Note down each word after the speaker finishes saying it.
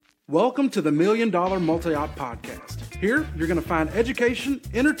Welcome to the $1 Million Multi-Op Podcast. Here, you're going to find education,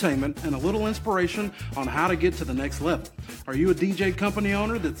 entertainment, and a little inspiration on how to get to the next level. Are you a DJ company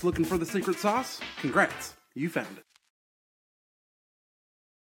owner that's looking for the secret sauce? Congrats, you found it.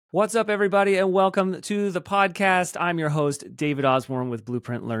 What's up, everybody, and welcome to the podcast. I'm your host, David Osborne with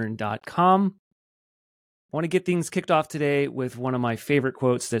BlueprintLearn.com. I want to get things kicked off today with one of my favorite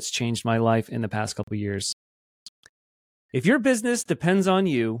quotes that's changed my life in the past couple years. If your business depends on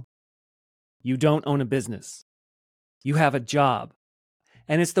you, you don't own a business. You have a job.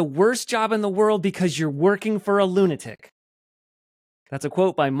 And it's the worst job in the world because you're working for a lunatic. That's a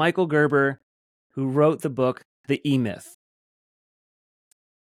quote by Michael Gerber, who wrote the book, The E-Myth.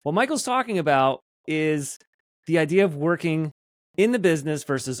 What Michael's talking about is the idea of working in the business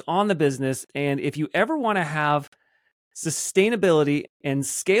versus on the business. And if you ever want to have sustainability and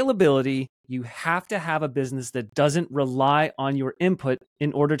scalability, you have to have a business that doesn't rely on your input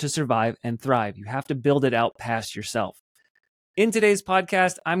in order to survive and thrive. You have to build it out past yourself. In today's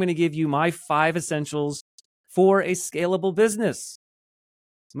podcast, I'm going to give you my 5 essentials for a scalable business.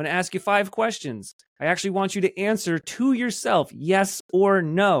 I'm going to ask you 5 questions. I actually want you to answer to yourself, yes or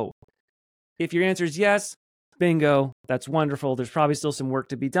no. If your answer is yes, bingo, that's wonderful. There's probably still some work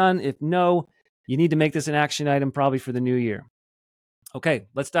to be done. If no, you need to make this an action item probably for the new year. Okay,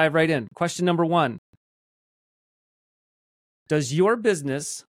 let's dive right in. Question number 1. Does your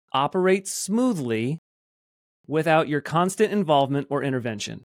business operate smoothly without your constant involvement or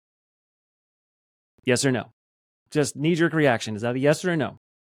intervention? Yes or no? Just knee-jerk reaction. Is that a yes or a no?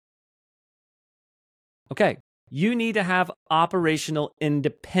 Okay, you need to have operational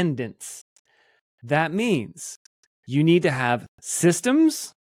independence. That means you need to have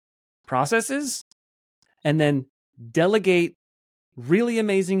systems, processes, and then delegate really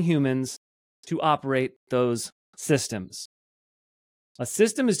amazing humans to operate those systems. A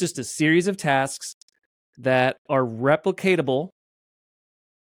system is just a series of tasks that are replicatable,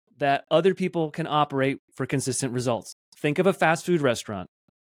 that other people can operate for consistent results. Think of a fast food restaurant.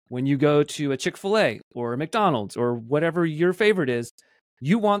 When you go to a Chick-fil-A or a McDonald's or whatever your favorite is,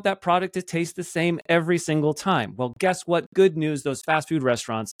 you want that product to taste the same every single time. Well, guess what? Good news, those fast food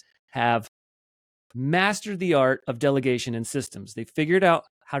restaurants have mastered the art of delegation and systems. They figured out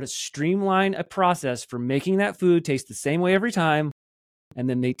how to streamline a process for making that food taste the same way every time. And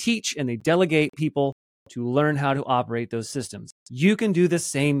then they teach and they delegate people to learn how to operate those systems. You can do the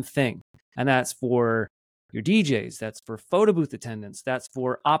same thing. And that's for your DJs. That's for photo booth attendants. That's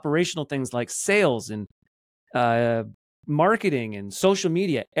for operational things like sales and marketing and social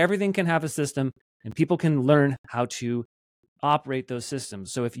media. Everything can have a system and people can learn how to operate those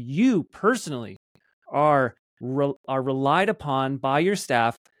systems. So if you personally are relied upon by your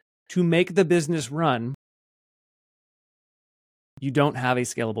staff to make the business run, you don't have a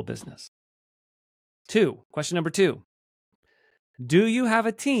scalable business. Question number 2. Do you have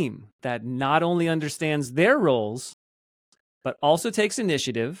a team that not only understands their roles, but also takes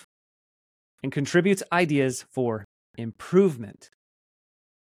initiative and contributes ideas for improvement?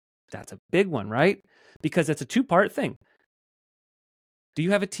 That's a big one, right? Because it's a 2-part thing. Do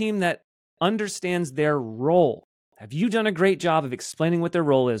you have a team that understands their role? Have you done a great job of explaining what their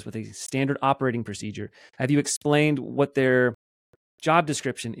role is with a standard operating procedure? Have you explained what their job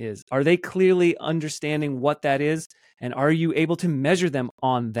description is? Are they clearly understanding what that is? And are you able to measure them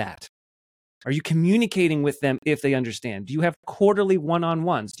on that? Are you communicating with them if they understand? Do you have quarterly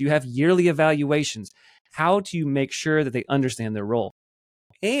one-on-ones? Do you have yearly evaluations? How do you make sure that they understand their role?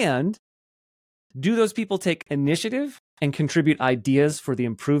 And do those people take initiative and contribute ideas for the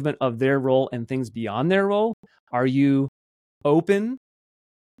improvement of their role and things beyond their role? Are you open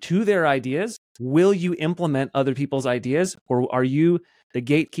to their ideas? Will you implement other people's ideas? Or are you the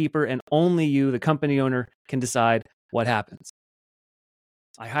gatekeeper and only you, the company owner, can decide what happens?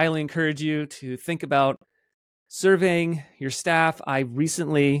 I highly encourage you to think about surveying your staff. I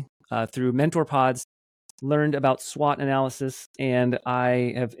recently, through Mentor Pods, learned about SWOT analysis, and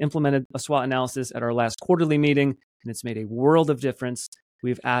I have implemented a SWOT analysis at our last quarterly meeting, and it's made a world of difference.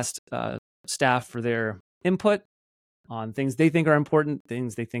 We've asked staff for their input on things they think are important,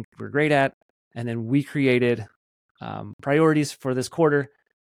 things they think we're great at, and then we created priorities for this quarter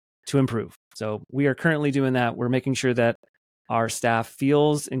to improve. So we are currently doing that. We're making sure that our staff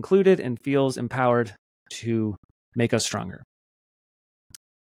feels included and feels empowered to make us stronger.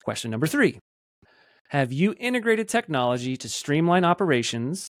 Question number 3. Have you integrated technology to streamline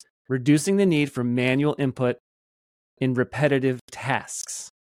operations, reducing the need for manual input in repetitive tasks?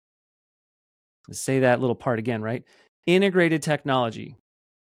 Let's say that little part again, right? Integrated technology,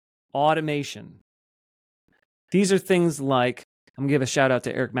 automation. These are things like I'm going to give a shout out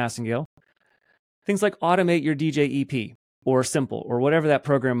to Eric Massengale. Things like automate your DJ EP or Simple or whatever that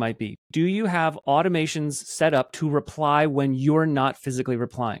program might be. Do you have automations set up to reply when you're not physically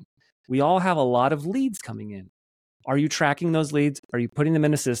replying? We all have a lot of leads coming in. Are you tracking those leads? Are you putting them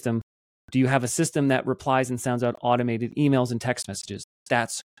in a system? Do you have a system that replies and sounds out automated emails and text messages?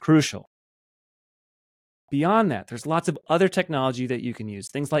 That's crucial. Beyond that, there's lots of other technology that you can use.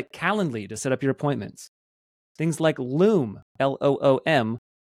 Things like Calendly to set up your appointments. Things like Loom, Loom,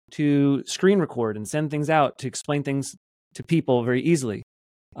 to screen record and send things out to explain things to people very easily.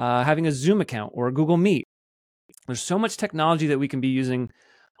 Having a Zoom account or a Google Meet. There's so much technology that we can be using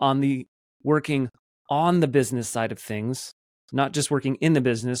working on the business side of things, not just working in the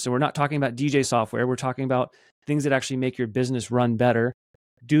business. So we're not talking about DJ software. We're talking about things that actually make your business run better.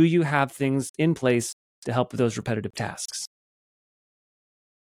 Do you have things in place to help with those repetitive tasks?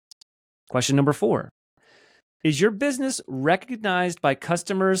 Question number 4. Is your business recognized by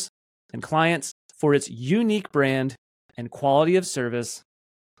customers and clients for its unique brand and quality of service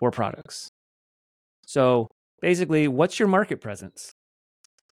or products? So basically, what's your market presence?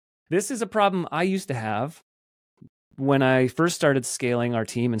 This is a problem I used to have when I first started scaling our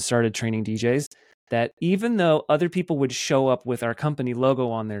team and started training DJs, that even though other people would show up with our company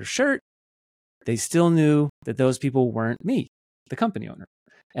logo on their shirt, they still knew that those people weren't me, the company owner.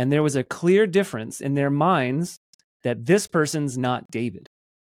 And there was a clear difference in their minds that this person's not David.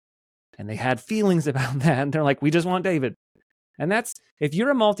 And they had feelings about that. And they're like, we just want David. And that's, if you're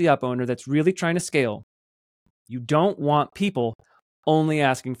a multi-op owner that's really trying to scale, you don't want people only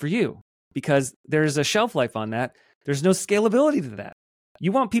asking for you, because there's a shelf life on that. There's no scalability to that.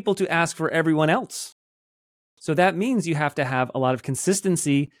 You want people to ask for everyone else. So that means you have to have a lot of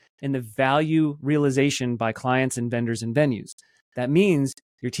consistency in the value realization by clients and vendors and venues. That means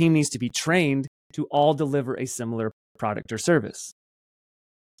your team needs to be trained to all deliver a similar product or service.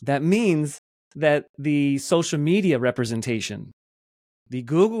 That means that the social media representation, the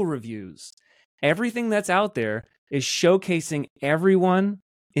Google reviews, everything that's out there is showcasing everyone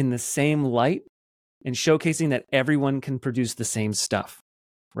in the same light and showcasing that everyone can produce the same stuff,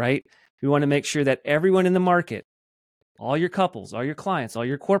 right? We want to make sure that everyone in the market, all your couples, all your clients, all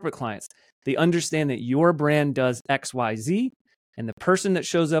your corporate clients, they understand that your brand does X, Y, Z, and the person that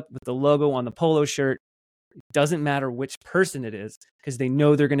shows up with the logo on the polo shirt, it doesn't matter which person it is, because they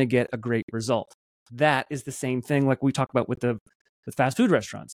know they're going to get a great result. That is the same thing like we talk about with fast food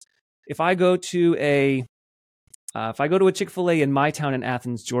restaurants. If I go to a Chick-fil-A in my town in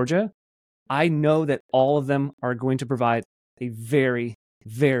Athens, Georgia, I know that all of them are going to provide a very,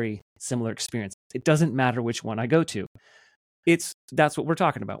 very similar experience. It doesn't matter which one I go to. That's what we're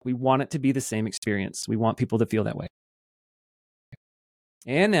talking about. We want it to be the same experience. We want people to feel that way.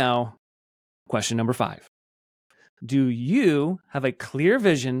 And now, question number 5. Do you have a clear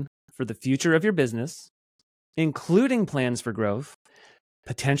vision for the future of your business, including plans for growth,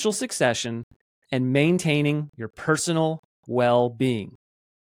 potential succession, and maintaining your personal well-being?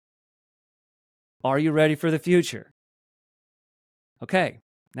 Are you ready for the future? Okay,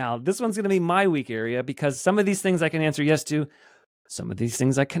 now this one's going to be my weak area, because some of these things I can answer yes to, some of these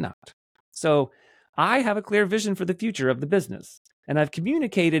things I cannot. So I have a clear vision for the future of the business, and I've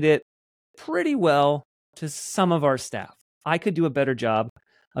communicated it pretty well to some of our staff. I could do a better job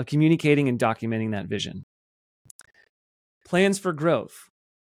of communicating and documenting that vision. Plans for growth.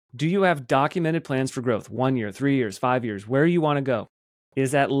 Do you have documented plans for growth? 1 year, 3 years, 5 years, where you want to go?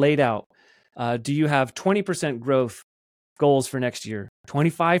 Is that laid out? Do you have 20% growth goals for next year?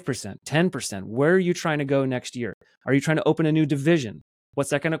 25%, 10%? Where are you trying to go next year? Are you trying to open a new division? What's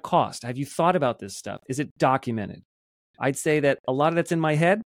that going to cost? Have you thought about this stuff? Is it documented? I'd say that a lot of that's in my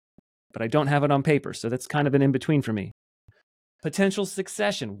head, but I don't have it on paper. So that's kind of an in-between for me. Potential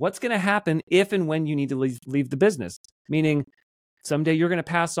succession. What's going to happen if and when you need to leave the business? Meaning, someday you're going to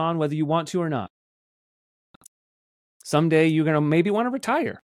pass on whether you want to or not. Someday you're going to maybe want to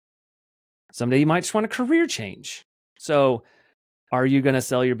retire. Someday you might just want a career change. So are you going to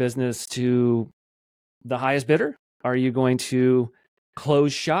sell your business to the highest bidder? Are you going to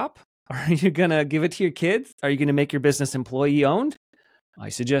close shop? Are you going to give it to your kids? Are you going to make your business employee owned? I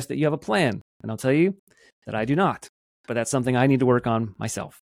suggest that you have a plan. And I'll tell you that I do not. But that's something I need to work on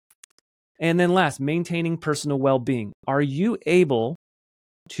myself. And then last, maintaining personal well-being. Are you able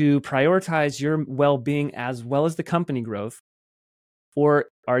to prioritize your well-being as well as the company growth? Or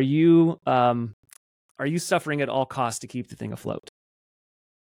are you suffering at all costs to keep the thing afloat?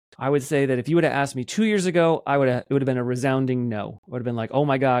 I would say that if you would have asked me 2 years ago, it would have been a resounding no. I would have been like, oh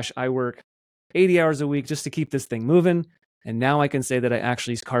my gosh, I work 80 hours a week just to keep this thing moving. And now I can say that I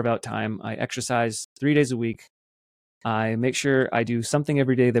actually carve out time. I exercise 3 days a week. I make sure I do something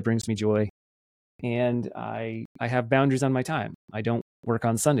every day that brings me joy. And I have boundaries on my time. I don't work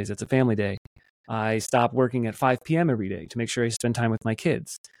on Sundays. It's a family day. I stop working at 5 p.m. every day to make sure I spend time with my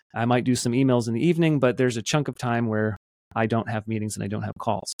kids. I might do some emails in the evening, but there's a chunk of time where I don't have meetings and I don't have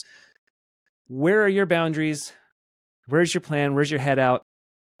calls. Where are your boundaries? Where's your plan? Where's your head out?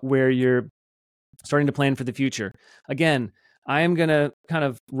 Where you're starting to plan for the future? Again, I am going to kind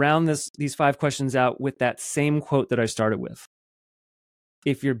of round these 5 questions out with that same quote that I started with.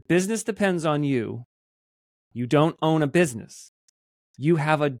 If your business depends on you, you don't own a business. You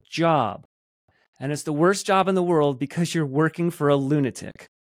have a job. And it's the worst job in the world because you're working for a lunatic.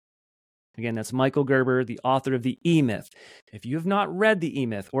 Again, that's Michael Gerber, the author of The E-Myth. If you have not read The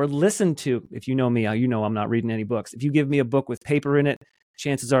E-Myth or listened to, if you know me, you know I'm not reading any books. If you give me a book with paper in it,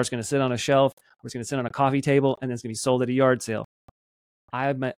 chances are it's going to sit on a shelf or it's going to sit on a coffee table and it's going to be sold at a yard sale.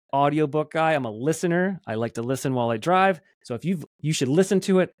 I'm an audiobook guy. I'm a listener. I like to listen while I drive. So if you should listen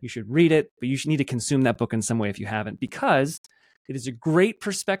to it, you should read it, but you should need to consume that book in some way if you haven't, because it is a great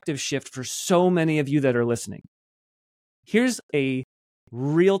perspective shift for so many of you that are listening. Here's a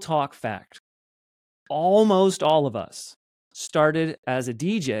real talk fact. Almost all of us started as a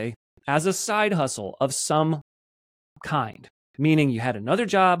DJ as a side hustle of some kind, meaning you had another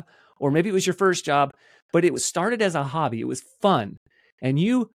job, or maybe it was your first job, but it was started as a hobby. It was fun. And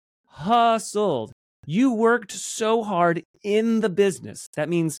you hustled. You worked so hard in the business. That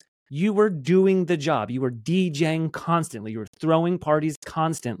means you were doing the job. You were DJing constantly. You were throwing parties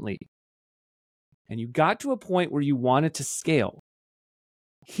constantly. And you got to a point where you wanted to scale.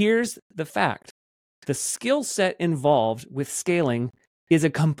 Here's the fact. The skill set involved with scaling is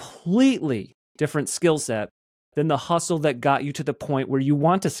a completely different skill set than the hustle that got you to the point where you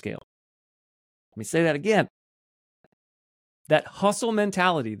want to scale. Let me say that again. That hustle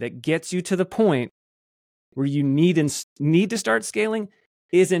mentality that gets you to the point where you need to start scaling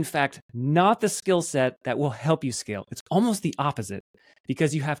is in fact not the skill set that will help you scale. It's almost the opposite,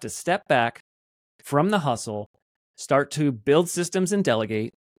 because you have to step back from the hustle, start to build systems and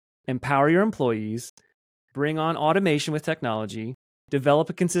delegate, empower your employees, bring on automation with technology, develop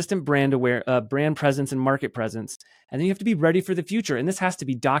a consistent brand presence and market presence, and then you have to be ready for the future. And this has to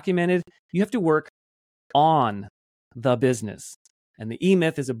be documented. You have to work on the business. And The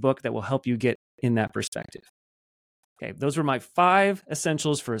E-Myth is a book that will help you get in that perspective. Okay, those were my 5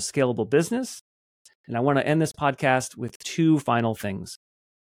 essentials for a scalable business. And I want to end this podcast with 2 final things.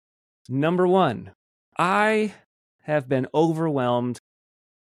 Number 1, I have been overwhelmed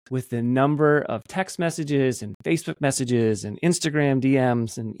with the number of text messages and Facebook messages and Instagram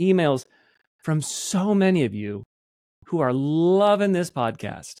DMs and emails from so many of you who are loving this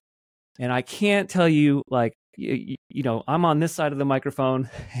podcast. And I can't tell you, like, you know, I'm on this side of the microphone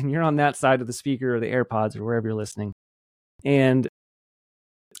and you're on that side of the speaker or the AirPods or wherever you're listening. And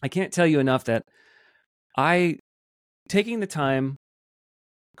I can't tell you enough that taking the time,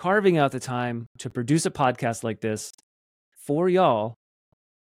 carving out the time to produce a podcast like this for y'all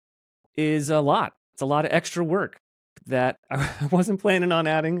is a lot. It's a lot of extra work that I wasn't planning on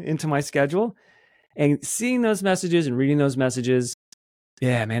adding into my schedule. And seeing those messages and reading those messages,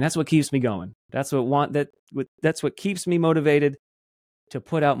 yeah, man, that's what keeps me going. That's what keeps me motivated to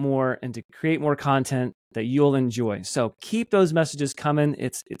put out more and to create more content that you'll enjoy. So keep those messages coming.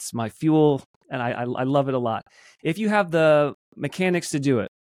 It's my fuel, and I love it a lot. If you have the mechanics to do it,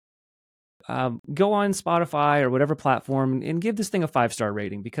 go on Spotify or whatever platform and give this thing a 5-star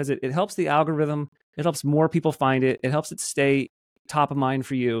rating, because it helps the algorithm. It helps more people find it. It helps it stay top of mind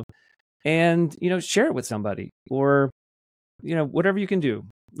for you. And, share it with somebody, or, whatever you can do.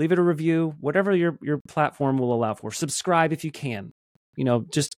 Leave it a review, whatever your platform will allow for. Subscribe if you can.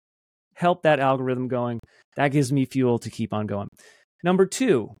 Just help that algorithm going. That gives me fuel to keep on going. Number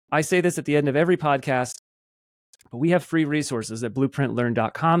 2, I say this at the end of every podcast, but we have free resources at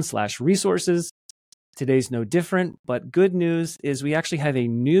blueprintlearn.com/resources. Today's no different, but good news is we actually have a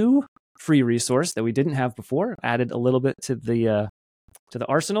new free resource that we didn't have before, added a little bit to the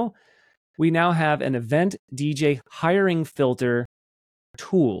arsenal. We now have an event DJ hiring filter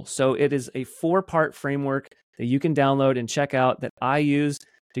tool. So it is a 4-part framework that you can download and check out that I use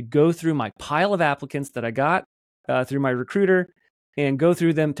to go through my pile of applicants that I got through my recruiter and go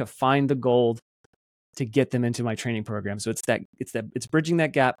through them to find the gold to get them into my training program. So it's bridging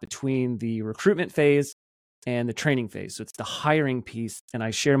that gap between the recruitment phase and the training phase. So it's the hiring piece, and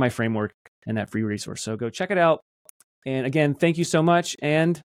I share my framework and that free resource. So go check it out. And again, thank you so much,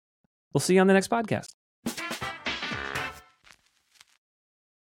 and we'll see you on the next podcast.